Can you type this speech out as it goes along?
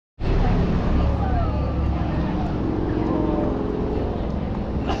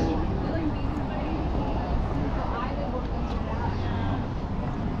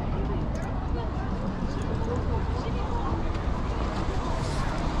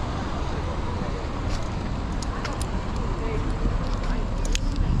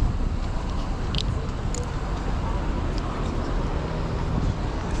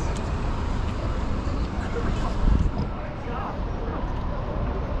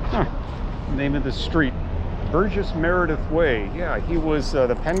Huh. Name of the street. Burgess Meredith Way. Yeah, he was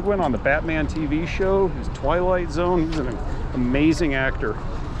the Penguin on the Batman TV show. His Twilight Zone. He's an amazing actor.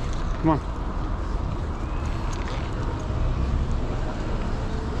 Come on.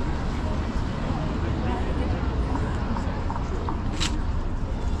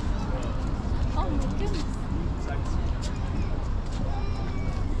 Oh my goodness.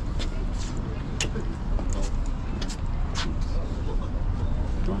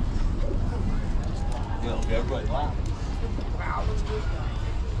 Come on. Everybody laugh. Wow.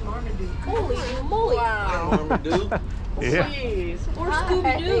 Marmaduke. Holy moly. Wow. Marmaduke. Yeah. Jeez. Or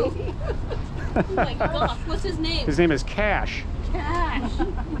Scooby-Doo. Oh my gosh, what's his name? His name is Cash. Cash.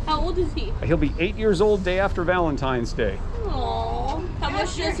 How old is he? He'll be 8 years old day after Valentine's Day. Aww. How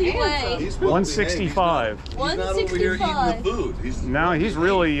much does he weigh? He's supposed to be- hey, 165. He's not over here eating the 165. food. No, he's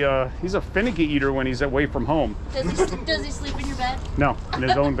really, he's a finicky eater when he's away from home. Does he sleep in your bed? No, in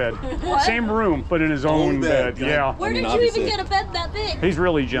his own bed. What? Same room, but in his own bed. God. Yeah. Where I mean, did you even obviously- get a bed that big? He's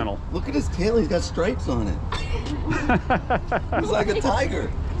really gentle. Look at his tail. He's got stripes on it. He's like a tiger.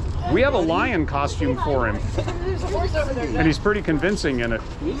 We have a lion costume for him, There's a horse over there. and he's pretty convincing in it.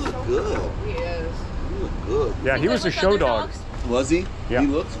 You look good. He is. You look good. Yeah, he was a Good with show other dog. dogs? Was he? Yeah. He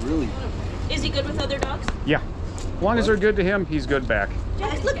looks really Is he good with other dogs? Yeah. As long as they're good to him, he's good back.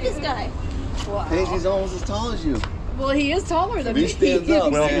 Jax, look at this guy. Wow. Hey, he's almost as tall as you. Well, he is taller than If me. he stands up,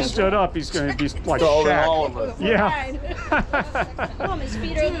 Well, if he man. stood up, he's going to be like Taller than all Shaq. of us. Yeah. Mom, his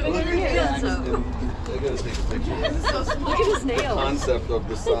feet are bigger than his. I gotta take a picture. Look at his nails. Concept of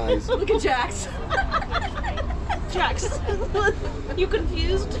the size. Look at Jax. Jax, you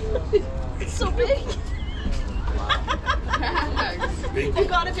confused? It's so big. You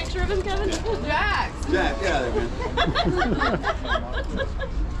got a picture of him, Kevin? Jax. Jack, get out of there, man.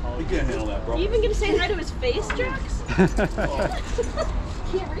 You can't handle that, bro. You even gonna say hi to his face, Jax?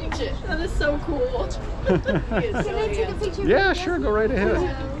 Can't reach it. That is so cool. He is so handsome. picture? Yeah, sure, go right ahead.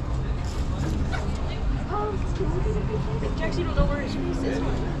 Jax, you don't know where his face is.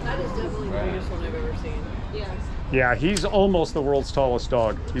 That is definitely the biggest one I've ever seen. Yeah. Yeah, he's almost the world's tallest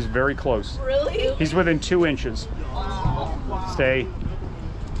dog. He's very close. Really? He's within 2 inches. Stay.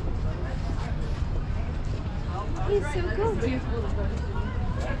 He's so cool.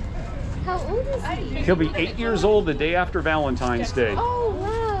 How old is he? He'll be 8 years old the day after Valentine's Day. Oh,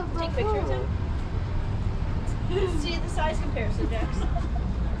 wow. Take pictures of him. See the size comparison, Jax.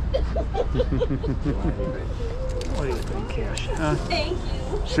 What do you think, Cash? Thank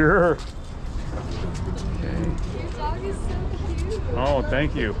you. Sure. Okay. Your dog is so cute. Oh,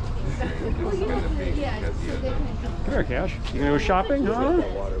 thank you. Yeah, it's so good. Come here, Cash. You gonna go shopping, huh?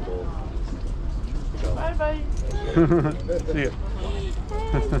 Bye bye. See ya.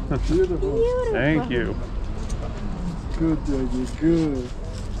 Beautiful. Thank you. Good, doggy, good.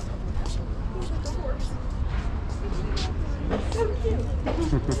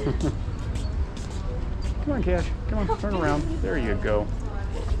 Come on, Cash. Come on, turn around. There you go.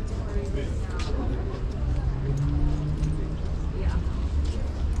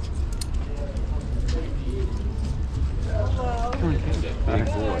 Come on, Cash. Big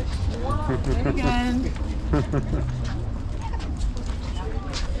boy. Again.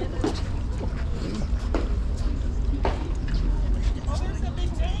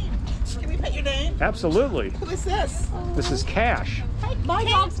 Can we put your name? Absolutely. Who is this? This is Cash. My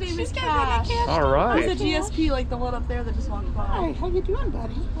dog's name is Cash. All right. He's a GSP like the one up there that just walked by. Hi, how you doing,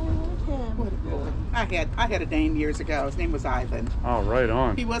 buddy? What a boy. I had a Dane years ago. His name was Ivan. All right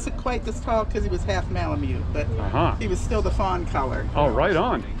on. He wasn't quite this tall because he was half Malamute, but Uh-huh. he was still the fawn color. Oh, right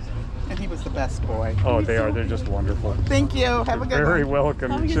on. And he was the best boy. Oh, they are. They're just wonderful. Thank you. Have a good Very one.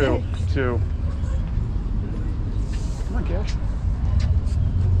 welcome. Have a You good too. Too. Come on, Cash.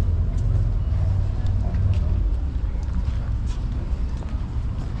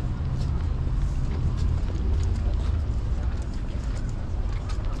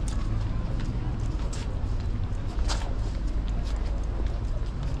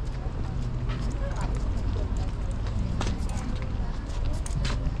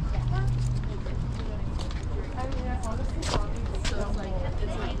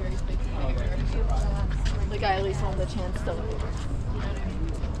 Like I at least want the chance to.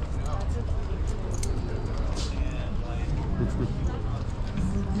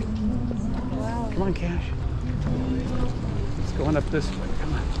 Come on, Cash. It's going up this way.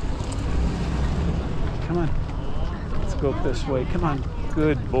 Come on. Come on. Let's go up this way. Come on.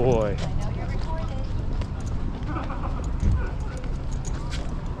 Good boy.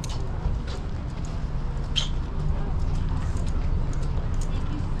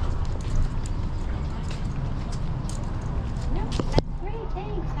 Great,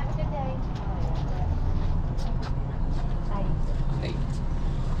 thanks. Have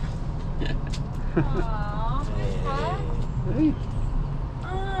Aww. Hey,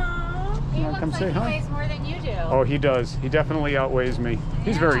 He wanna looks come like say he hi? weighs more than you do. Oh, he does. He definitely outweighs me.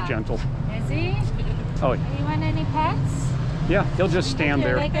 He's very Yeah. gentle. Is he? Oh, You want any pets? yeah, he'll just stand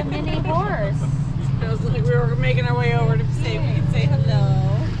You're there. like a mini horse. Feels like we were making our way over to say we could say hello.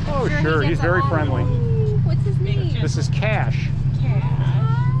 Oh, Sure, he sure, gets he's very along. friendly. What's his name? This is Cash.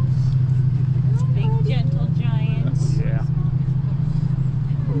 Big gentle giant. Yeah.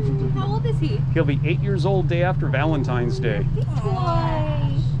 How old is he? He'll be 8 years old day after Valentine's Day. Big boy.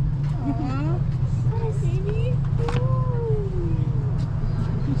 Baby.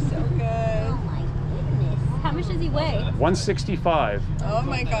 So good. Oh my goodness. How much does he weigh? 165. Oh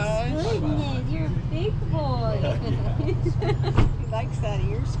my gosh. Goodness, you're a big boy. He likes that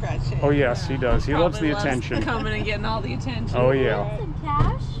ear scratching. Oh, yes, he does. He loves the Probably attention. Coming and getting all the attention. Oh, yeah. Listen,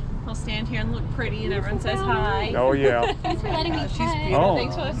 Cash. I'll stand here and look pretty, and everyone says hi. Oh, yeah. Thanks for letting me She's pet. beautiful. Oh,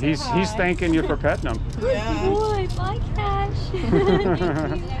 Thanks for letting us say he's hi. thanking you for petting him. Good Yeah. boy. Bye, Cash.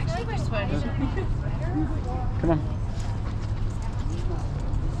 Actually, my sweater's Come on.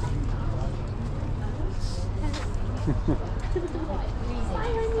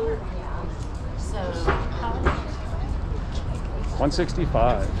 So,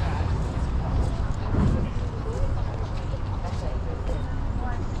 165.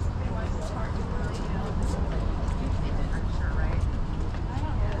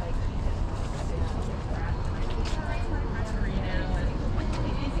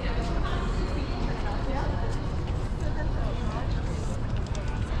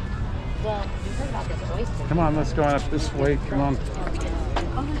 well, you heard about this oyster. Come on, let's go up this way. Come on.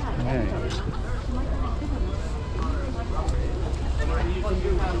 Hey.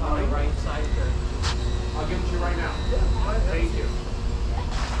 I'll give it to you right now. Thank you.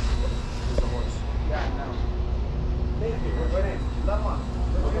 Thank you. We're in. That one.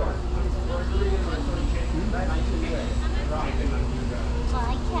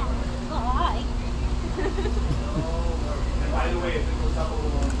 Bye, Cash. Bye. And by the way, if it goes up a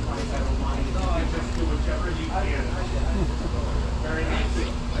little on the price, I don't mind. You can just do whichever you can. Very nice.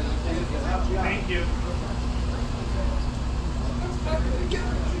 Thank you.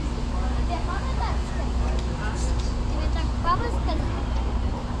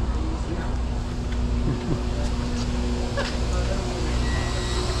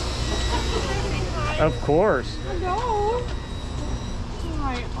 Of course. Hello.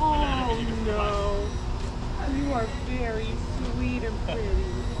 Hi. Oh no. You are very sweet and pretty.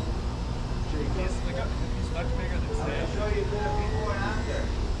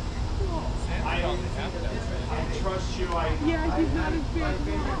 I trust you. Yeah, he's not as big.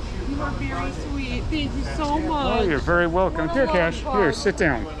 You are very sweet. Thank you so Oh, much. you're very welcome. Here, Cash. Here, sit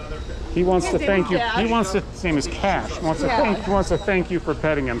down. He wants to thank you. He wants to. His name is Cash. He wants to thank you for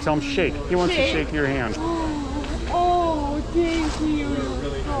petting him. Tell him shake. He wants to shake your hand. Oh, thank you. You're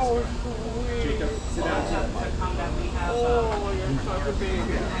so sweet. Oh, you're such a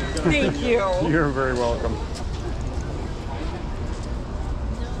baby. Thank you. You're very welcome.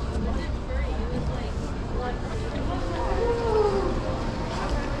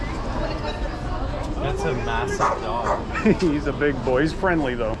 That's a massive dog. He's a big boy. He's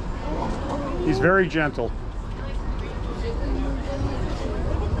friendly though. He's very gentle.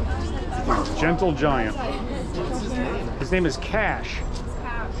 Gentle giant. His name is Cash.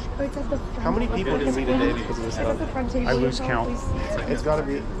 How many people did you see today because of this dog? I lose count. It's gotta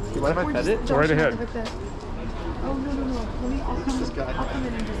be. Do you mind if I pet it? Go right ahead. Oh, no, no, no. Let me, I'll come, This guy. I'll come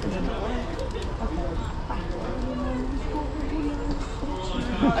in just a minute.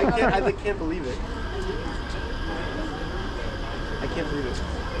 I can't believe it. I can't believe it.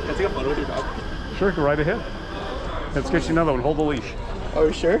 Can I take a photo with your dog? Sure, go right ahead. Let's get you another one. Hold the leash. Oh,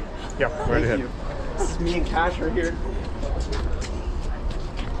 you sure? Yeah, right ahead. You. This is me and Cash right here.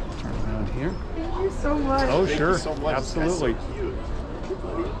 Turn around here. Thank you so much. Oh, Thank sure. you so much. This guy's Absolutely. so cute.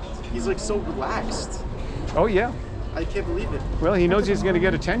 He's like so relaxed. Oh, yeah. I can't believe it. Well, he knows he's going to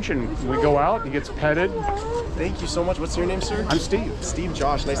get attention. We go out, he gets petted. Thank you so much. What's your name, sir? I'm Steve. Steve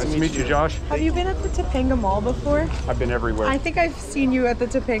Josh. Nice Nice to to meet you, Josh. Have you been at the Topanga Mall before? I've been everywhere. I think I've seen you at the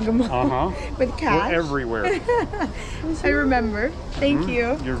Topanga Mall Uh-huh. with We're Cash. everywhere. I remember. Thank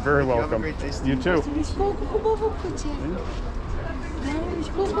you. You're very Have a welcome. great day, You Steve. too.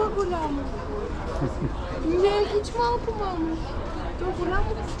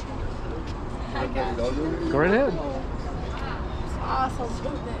 Go right ahead.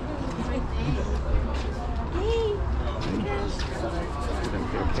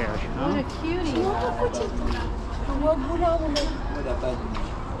 Cash. What a cutie.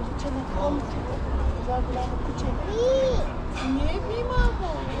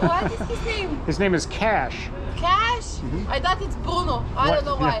 What is his name? His name is Cash. Cash? I thought it's Bruno. I don't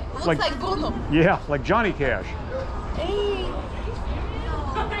know why. Yeah, Looks like- like Bruno. Yeah, like Johnny Cash. Hey.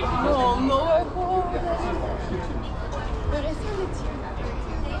 No, no.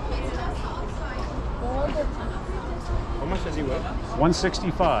 How much does he weigh?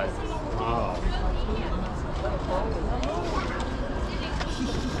 165. Wow.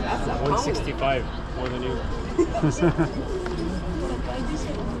 165 more than you.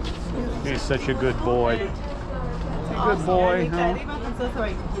 He's such a good boy. Good boy, huh?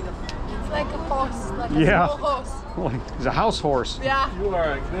 It's like a horse, like a Yeah. small horse. Like, he's a house horse. Yeah. You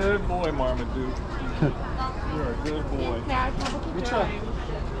are a good boy, Marmaduke. You are a good boy.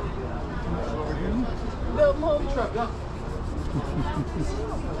 Meu irmão.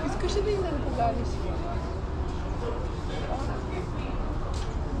 Isso que eu cheguei ainda no lugares.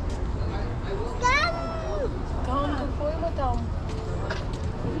 Calma, que foi, Matão?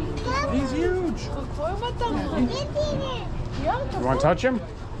 He's huge. Que foi, Matão? You want to touch him?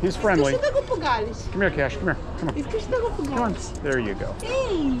 He's friendly. Esqueci de pagares. Come here, Cash. Come here. Come on. Esqueci de Come on. pagares. There you go.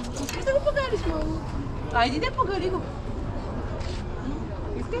 Ei, esqueci de pagares, mano. Ai, de pagarigo.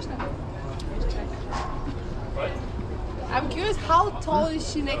 Esqueci. I'm curious how tall is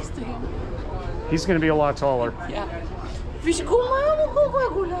she next to him? He's going to be a lot taller. Yeah. Wiesz, gumamo kogo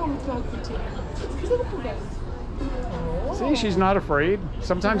gulamo trakucie. Esqueci de pagares. See, she's not afraid.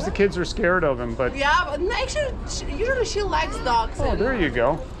 Sometimes the kids are scared of him, but Yeah, but actually, usually she likes dogs. oh, there you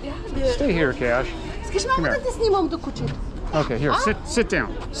go. Yeah, Stay here, Cash. Скажи, мама, here. да ты снимам до кучи. Okay, here, sit down.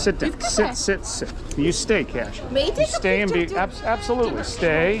 Sit down. Sit. You stay, Cash. May I You take a stay and be picture too? absolutely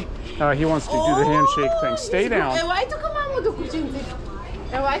stay. He wants to do the handshake thing. Stay down. Давай только маму до кучи.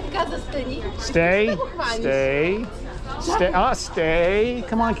 Давай casa стани. Stay. Stay.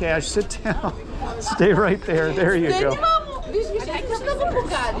 Come on, Cash. Sit down. Stay right there. There you Стани, go. маму. Видишь, я что Oh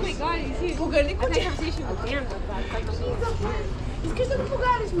my пугаешь. god, he's huge. Пугали I had a кучи. conversation with Dan about that. Скажи, что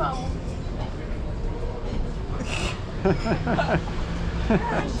пугаешь, маму.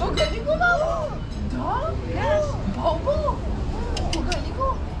 Пугали маму. Да? Бобо. Пугали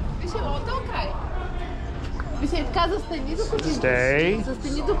го. Видишь, вот такая. Видишь, casa стани до кучи. Stay.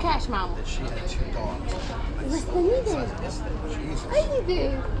 Застани до кэш, маму. Застани до.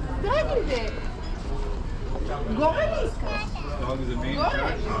 Айде. Дайде. Говори, Dog is a main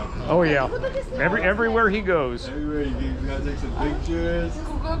attraction. Oh yeah. Everywhere he goes. Everywhere you gotta take some pictures.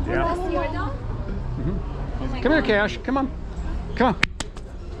 Yeah. Your dog? Come here, Cash. Come on. Come on.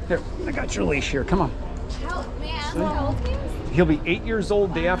 Here, I got your leash here. Come on. How, may I ask how old he is? He'll be 8 years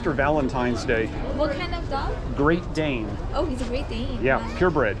old day after Valentine's Day. What kind of dog? Great Dane. Oh, he's a Great Dane. Yeah, Wow.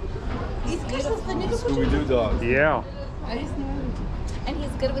 purebred. He's beautiful. Scooby-Doo dog. Yeah, And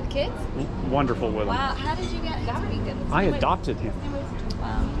he's good with kids? wonderful with him. Wow, how did you get him to be good with I kids? adopted him.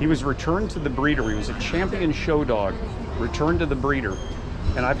 Wow. He was returned to the breeder. He was a champion show dog, returned to the breeder.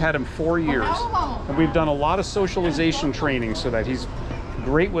 And I've had him 4 years. And we've done a lot of socialization training so that he's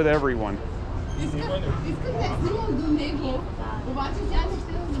great with everyone.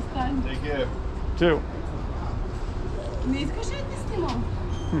 Take care. Too. Не искаш ли да снимам?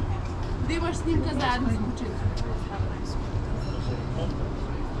 Да имаш снимка заедно с кучето.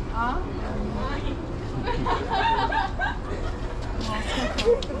 А?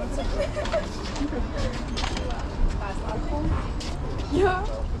 Yeah.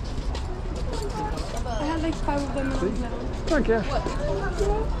 I had like 5 of them when I was little. Come on, Cash.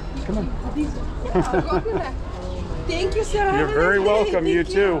 Come on. Thank you, sir. You're Have a very nice day. welcome. You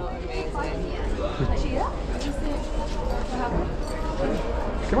Thank too.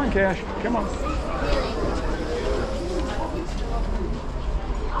 Come on, Cash. Come on.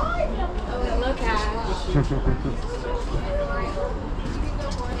 Look at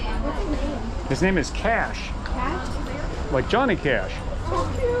His name is Cash. Like Johnny Cash. So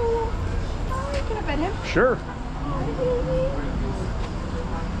cute. Oh, can I pet him? Sure.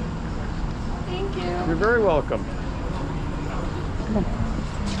 Thank you. You're very welcome.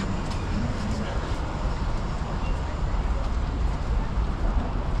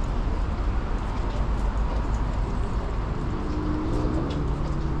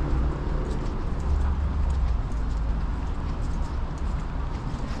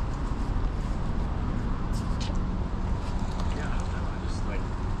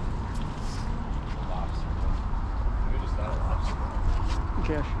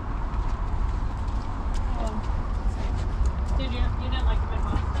 Cash.